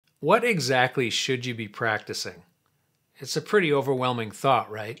What exactly should you be practicing? It's a pretty overwhelming thought,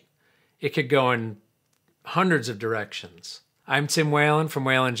 right? It could go in hundreds of directions. I'm Tim Whalen from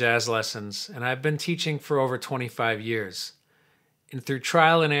Whalen Jazz Lessons, and I've been teaching for over 25 years. And through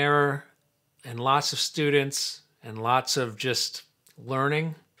trial and error and lots of students and lots of just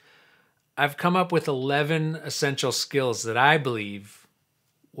learning, I've come up with 11 essential skills that I believe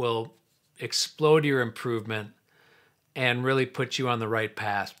will explode your improvement and really put you on the right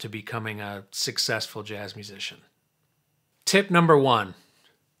path to becoming a successful jazz musician. Tip number 1,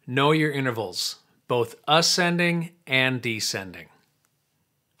 know your intervals, both ascending and descending.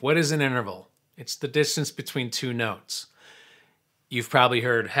 What is an interval? It's the distance between two notes. You've probably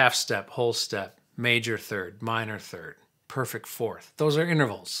heard half step, whole step, major third, minor third, perfect fourth. Those are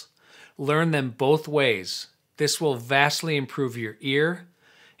intervals. Learn them both ways. This will vastly improve your ear,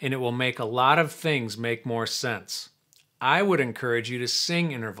 and it will make a lot of things make more sense. I would encourage you to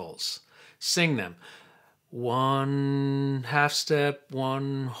sing intervals. Sing them. 1 half step,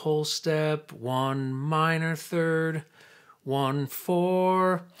 1 whole step, 1 minor third, 1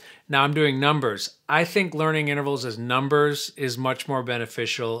 4. Now I'm doing numbers. I think learning intervals as numbers is much more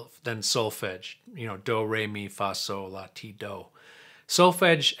beneficial than solfege. You know, do, re, mi, fa, sol, la, ti, do.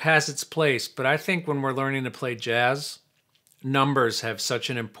 Solfege has its place, but I think when we're learning to play jazz, numbers have such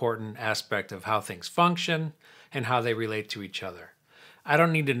an important aspect of how things function and how they relate to each other. I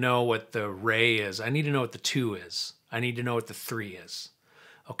don't need to know what the re is. I need to know what the 2 is. I need to know what the 3 is.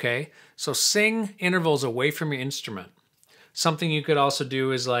 Okay? So sing intervals away from your instrument. Something you could also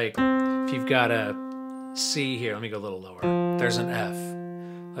do is like, if you've got a C here, let me go a little lower. There's an F.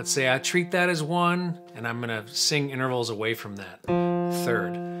 Let's say I treat that as 1, and I'm going to sing intervals away from that.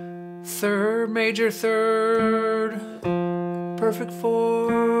 Third. Third, major third, perfect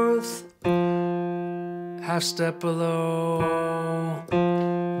fourth, half step below,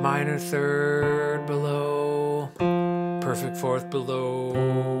 minor third below, perfect fourth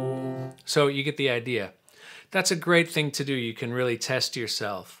below. So you get the idea. That's a great thing to do. You can really test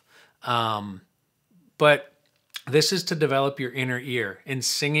yourself. But this is to develop your inner ear, and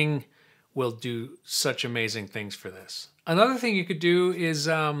singing will do such amazing things for this. Another thing you could do is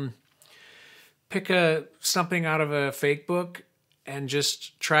pick something out of a fake book and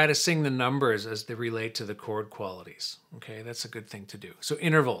just try to sing the numbers as they relate to the chord qualities. Okay, that's a good thing to do. So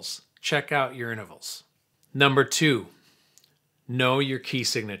intervals, check out your intervals. Number 2, know your key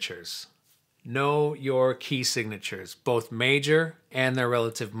signatures. Know your key signatures, both major and their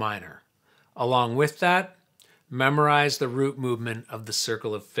relative minor. Along with that, memorize the root movement of the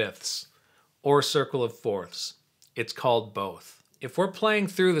circle of fifths or circle of fourths. It's called both. If we're playing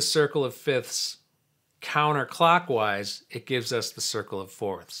through the circle of fifths counterclockwise, it gives us the circle of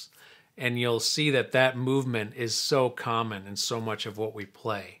fourths. And you'll see that that movement is so common in so much of what we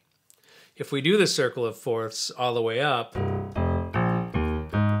play. If we do the circle of fourths all the way up,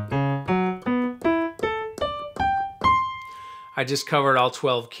 I just covered all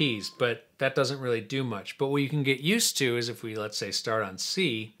 12 keys, but that doesn't really do much. But what you can get used to is if we, let's say, start on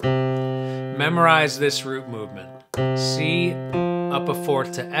C, memorize this root movement. C, up a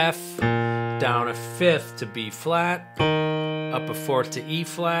fourth to F, down a fifth to B flat, up a fourth to E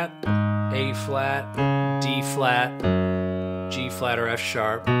flat, A flat, D flat, G flat or F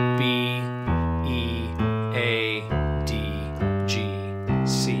sharp, B, E, A, D, G,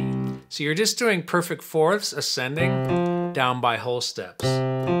 C. So you're just doing perfect fourths ascending down by whole steps.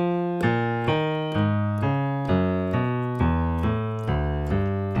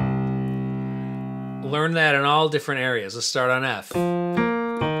 Learn that in all different areas. Let's start on F.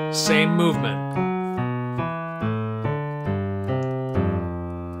 Same movement.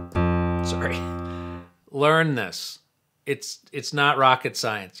 Sorry. Learn this. It's not rocket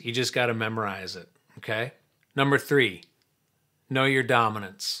science. You just got to memorize it, okay? Number 3, know your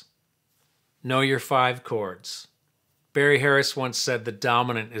dominants. Know your 5 chords. Barry Harris once said the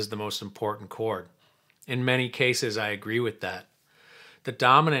dominant is the most important chord. In many cases, I agree with that. The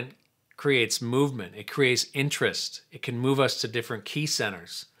dominant creates movement. It creates interest. It can move us to different key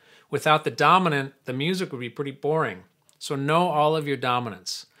centers. Without the dominant, the music would be pretty boring. So know all of your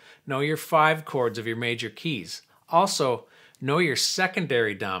dominants. Know your 5 chords of your major keys. Also, know your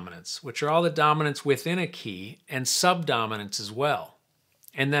secondary dominants, which are all the dominants within a key, and subdominants as well.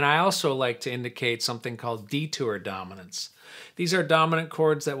 And then I also like to indicate something called detour dominants. These are dominant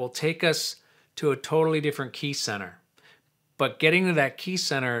chords that will take us to a totally different key center. But getting to that key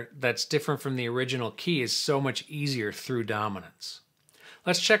center that's different from the original key is so much easier through dominance.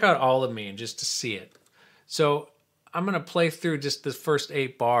 Let's check out all of me and just to see it. So I'm going to play through just the first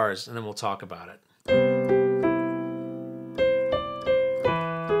 8 bars and then we'll talk about it.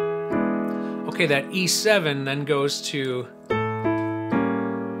 Okay, that E7 then goes to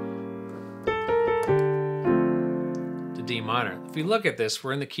the D minor. If you look at this,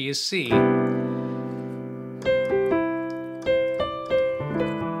 we're in the key of C.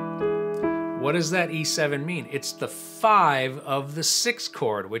 What does that E7 mean? It's the 5 of the 6th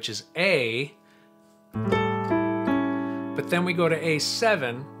chord, which is A. But then we go to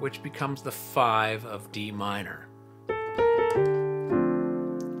A7, which becomes the 5 of D minor.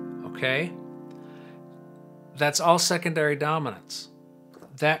 Okay? That's all secondary dominants.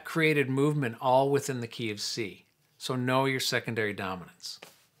 That created movement all within the key of C. So know your secondary dominants.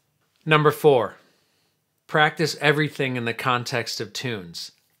 Number 4, practice everything in the context of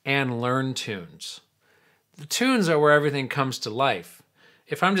tunes and learn tunes. The tunes are where everything comes to life.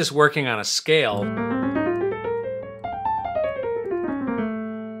 If I'm just working on a scale,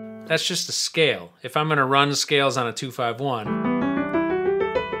 that's just a scale. If I'm going to run scales on a 2-5-1,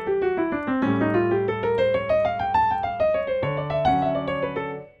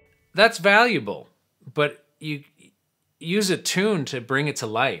 that's valuable, but you use a tune to bring it to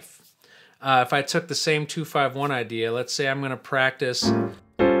life. If I took the same 2-5-1 idea, let's say I'm going to practice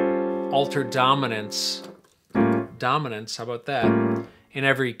altered dominants, how about that, in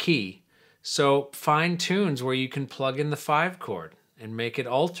every key. So find tunes where you can plug in the 5 chord and make it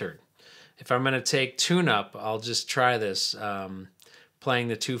altered. If I'm going to take tune-up, I'll just try this, playing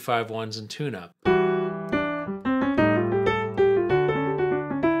the 2-5-1s in tune-up.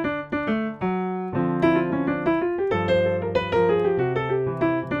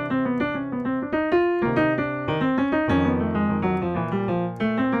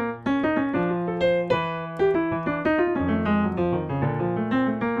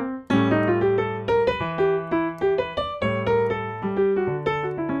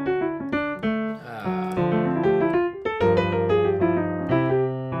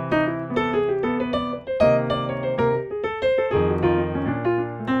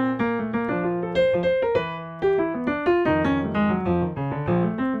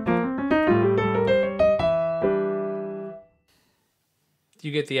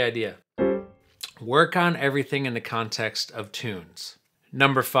 You get the idea. Work on everything in the context of tunes.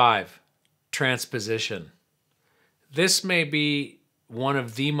 Number 5, transposition. This may be one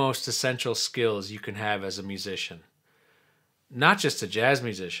of the most essential skills you can have as a musician. Not just a jazz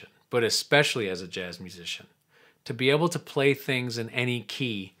musician, but especially as a jazz musician. To be able to play things in any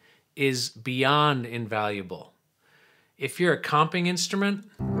key is beyond invaluable. If you're a comping instrument,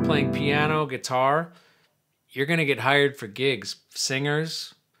 playing piano, guitar, you're going to get hired for gigs.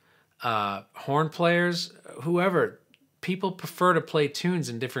 Singers, horn players, whoever. People prefer to play tunes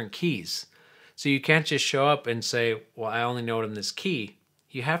in different keys. So you can't just show up and say, well, I only know it in this key.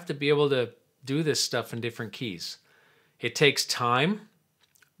 You have to be able to do this stuff in different keys. It takes time,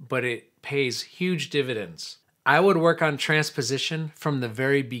 but it pays huge dividends. I would work on transposition from the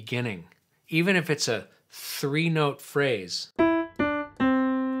very beginning, even if it's a 3-note phrase.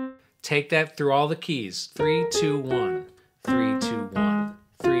 Take that through all the keys. 3, 2, 1, 3, 2, 1,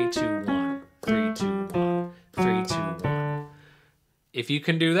 3, 2, 1, 3, 2, 1, 3, 2, 1. If you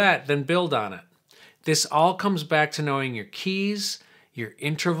can do that, then build on it. This all comes back to knowing your keys, your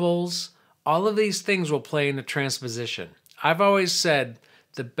intervals. All of these things will play into transposition. I've always said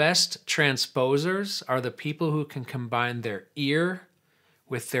the best transposers are the people who can combine their ear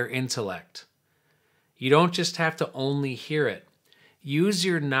with their intellect. You don't just have to only hear it. Use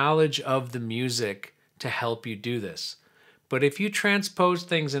your knowledge of the music to help you do this. But if you transpose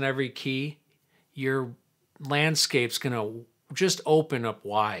things in every key, your landscape's going to just open up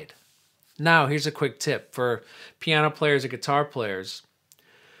wide. Now, here's a quick tip for piano players and guitar players.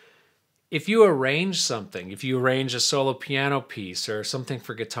 If you arrange something, if you arrange a solo piano piece or something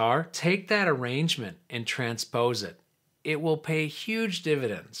for guitar, take that arrangement and transpose it. It will pay huge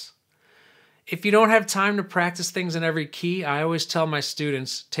dividends. If you don't have time to practice things in every key, I always tell my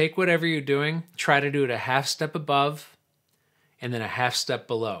students, take whatever you're doing, try to do it a half step above and then a half step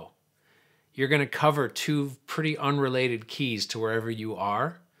below. You're going to cover 2 pretty unrelated keys to wherever you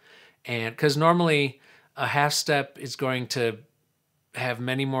are. And because normally a half step is going to have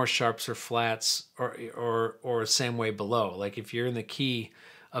many more sharps or flats or same way below. Like if you're in the key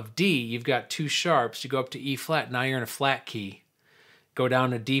of D, you've got 2 sharps, you go up to E flat, now you're in a flat key. Go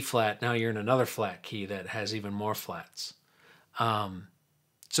down to D flat, now you're in another flat key that has even more flats.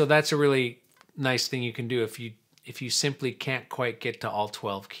 So that's a really nice thing you can do if you simply can't quite get to all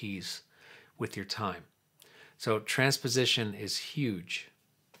 12 keys with your time. So transposition is huge.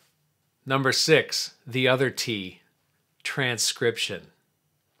 Number 6, the other T, transcription.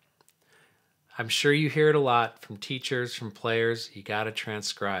 I'm sure you hear it a lot from teachers, from players. You got to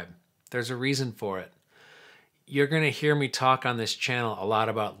transcribe. There's a reason for it. You're going to hear me talk on this channel a lot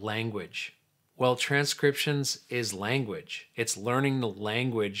about language. Well, transcriptions is language. It's learning the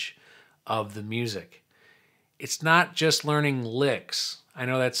language of the music. It's not just learning licks. I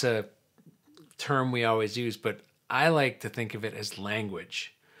know that's a term we always use, but I like to think of it as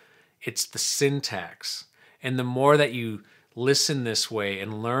language. It's the syntax. And the more that you listen this way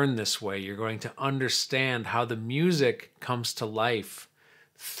and learn this way, you're going to understand how the music comes to life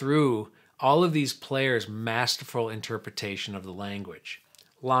through all of these players' masterful interpretation of the language.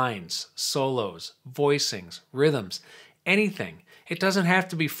 Lines, solos, voicings, rhythms, anything. It doesn't have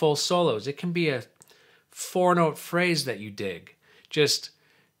to be full solos. It can be a 4-note phrase that you dig. Just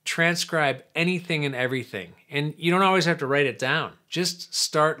transcribe anything and everything. And you don't always have to write it down. Just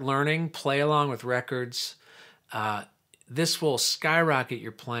start learning, play along with records. This will skyrocket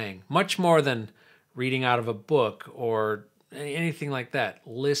your playing, much more than reading out of a book or anything like that.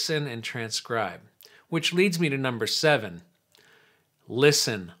 Listen and transcribe. Which leads me to number 7.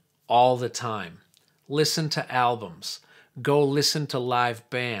 Listen all the time. Listen to albums. Go listen to live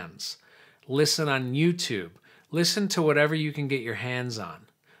bands. Listen on YouTube. Listen to whatever you can get your hands on.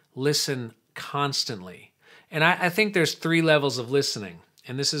 Listen constantly. And I think there's 3 levels of listening,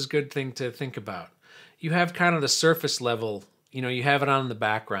 and this is a good thing to think about. You have kind of the surface level, you have it on in the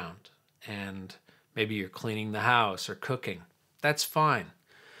background, and maybe you're cleaning the house or cooking. That's fine.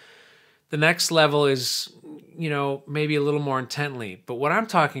 The next level is, maybe a little more intently, but what I'm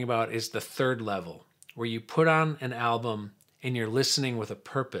talking about is the 3rd level, where you put on an album and you're listening with a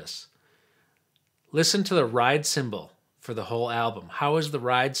purpose. Listen to the ride cymbal for the whole album. How is the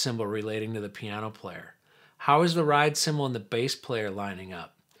ride cymbal relating to the piano player? How is the ride cymbal and the bass player lining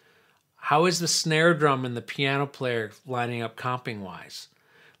up? How is the snare drum and the piano player lining up comping-wise?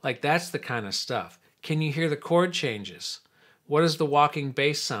 Like, that's the kind of stuff. Can you hear the chord changes? What does the walking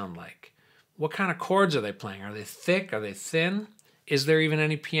bass sound like? What kind of chords are they playing? Are they thick? Are they thin? Is there even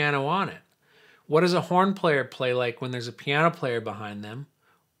any piano on it? What does a horn player play like when there's a piano player behind them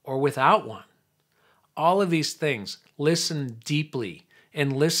or without one? All of these things, listen deeply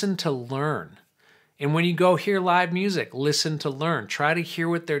and listen to learn. And when you go hear live music, listen to learn. Try to hear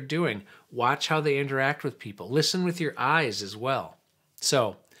what they're doing. Watch how they interact with people. Listen with your eyes as well.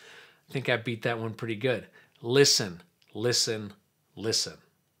 So, I think I beat that one pretty good. Listen, listen, listen.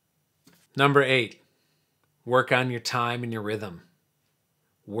 Number 8, work on your time and your rhythm.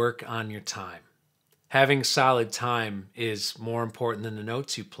 Work on your time. Having solid time is more important than the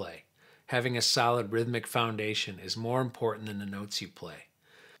notes you play. Having a solid rhythmic foundation is more important than the notes you play.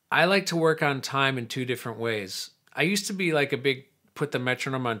 I like to work on time in 2 different ways. I used to be like a big, put the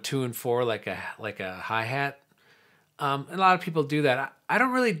metronome on 2 and 4 like a hi-hat. And a lot of people do that. I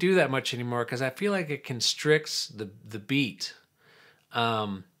don't really do that much anymore because I feel like it constricts the beat.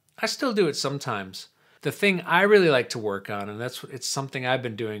 I still do it sometimes. The thing I really like to work on, and it's something I've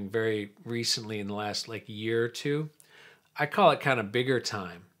been doing very recently in the last year or 2, I call it kind of bigger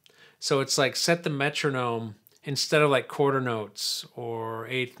time. So it's like set the metronome instead of like quarter notes or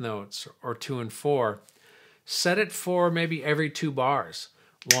 1/8 notes or 2 and 4, set it for maybe every 2 bars.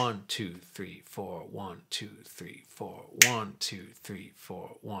 1, 2, 3, 4, 1, 2, 3, 4, 1, 2, 3,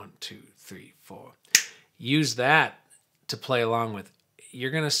 4, 1, 2, 3, 4. Use that to play along with.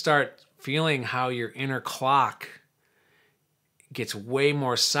 You're going to start feeling how your inner clock gets way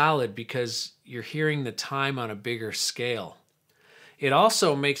more solid because you're hearing the time on a bigger scale. It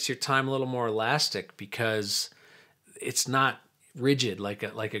also makes your time a little more elastic because it's not rigid like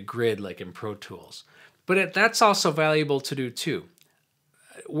a grid like in Pro Tools. But that's also valuable to do too.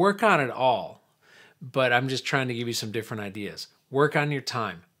 Work on it all, but I'm just trying to give you some different ideas. Work on your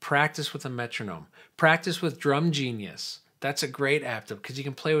time. Practice with a metronome. Practice with Drum Genius. That's a great app because you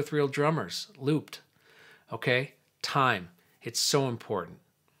can play with real drummers, looped. Okay? Time. It's so important.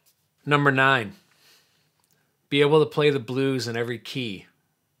 Number 9. Be able to play the blues in every key,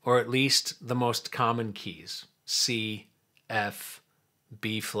 or at least the most common keys. C, F,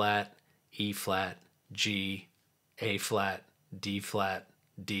 B flat, E flat, G, A flat, D flat,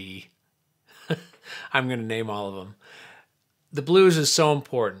 D. I'm going to name all of them. The blues is so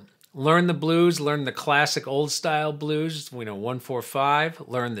important. Learn the blues, learn the classic old style blues, 1-4-5,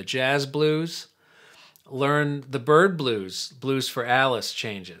 learn the jazz blues, learn the bird blues, blues for Alice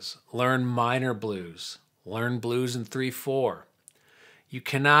changes, learn minor blues, learn blues in 3/4. You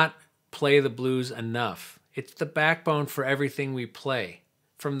cannot play the blues enough. It's the backbone for everything we play.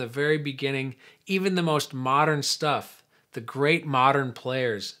 From the very beginning, even the most modern stuff, the great modern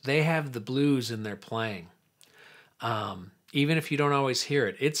players, they have the blues in their playing. Even if you don't always hear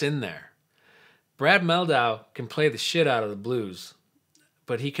it, it's in there. Brad Mehldau can play the shit out of the blues,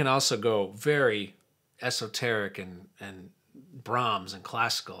 but he can also go very esoteric and Brahms and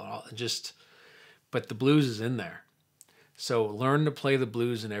classical and all, but the blues is in there. So learn to play the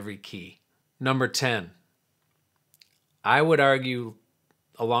blues in every key. Number 10, I would argue,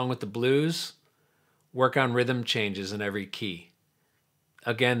 along with the blues, work on rhythm changes in every key.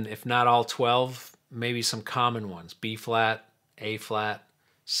 Again, if not all 12, maybe some common ones. B flat, A flat,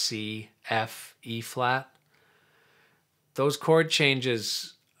 C, F, E flat. Those chord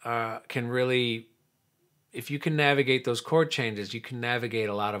changes can really, if you can navigate those chord changes, you can navigate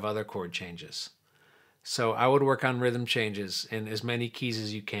a lot of other chord changes. So I would work on rhythm changes in as many keys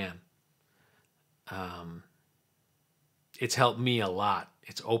as you can. It's helped me a lot.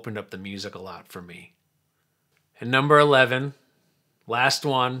 It's opened up the music a lot for me. And number 11, last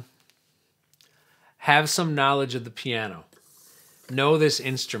one, have some knowledge of the piano. Know this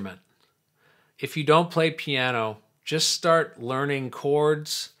instrument. If you don't play piano, just start learning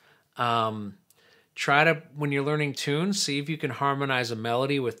chords. Try to, when you're learning tunes, see if you can harmonize a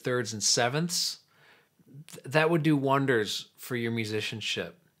melody with thirds and sevenths. That would do wonders for your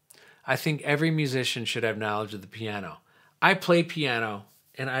musicianship. I think every musician should have knowledge of the piano. I play piano,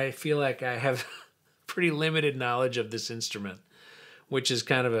 and I feel like I have pretty limited knowledge of this instrument, which is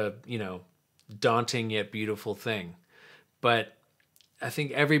kind of a, daunting yet beautiful thing. But I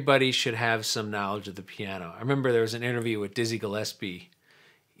think everybody should have some knowledge of the piano. I remember there was an interview with Dizzy Gillespie.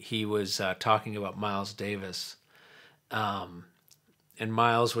 He was talking about Miles Davis. And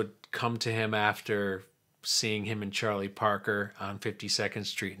Miles would come to him after seeing him and Charlie Parker on 52nd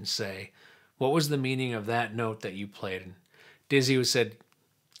Street and say, "What was the meaning of that note that you played?" And Dizzy said,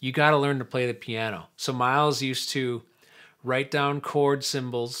 "You got to learn to play the piano." So Miles used to write down chord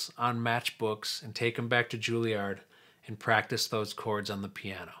symbols on matchbooks and take them back to Juilliard and practice those chords on the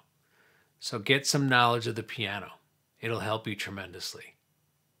piano. So get some knowledge of the piano. It'll help you tremendously.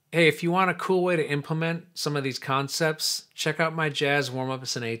 Hey, if you want a cool way to implement some of these concepts, check out my Jazz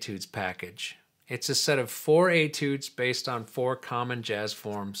Warmups and Etudes package. It's a set of 4 etudes based on 4 common jazz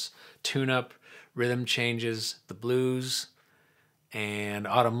forms: tune-up, rhythm changes, the blues, and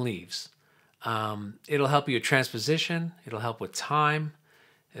autumn leaves. It'll help you with transposition, it'll help with time,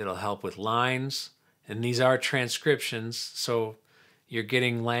 it'll help with lines, and these are transcriptions, so you're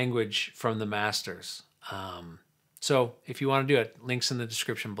getting language from the masters. So if you want to do it, links in the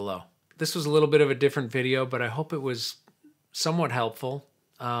description below. This was a little bit of a different video, but I hope it was somewhat helpful.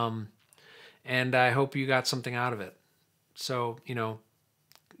 And I hope you got something out of it. So,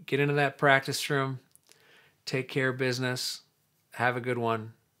 get into that practice room, take care of business, have a good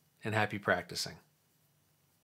one, and happy practicing.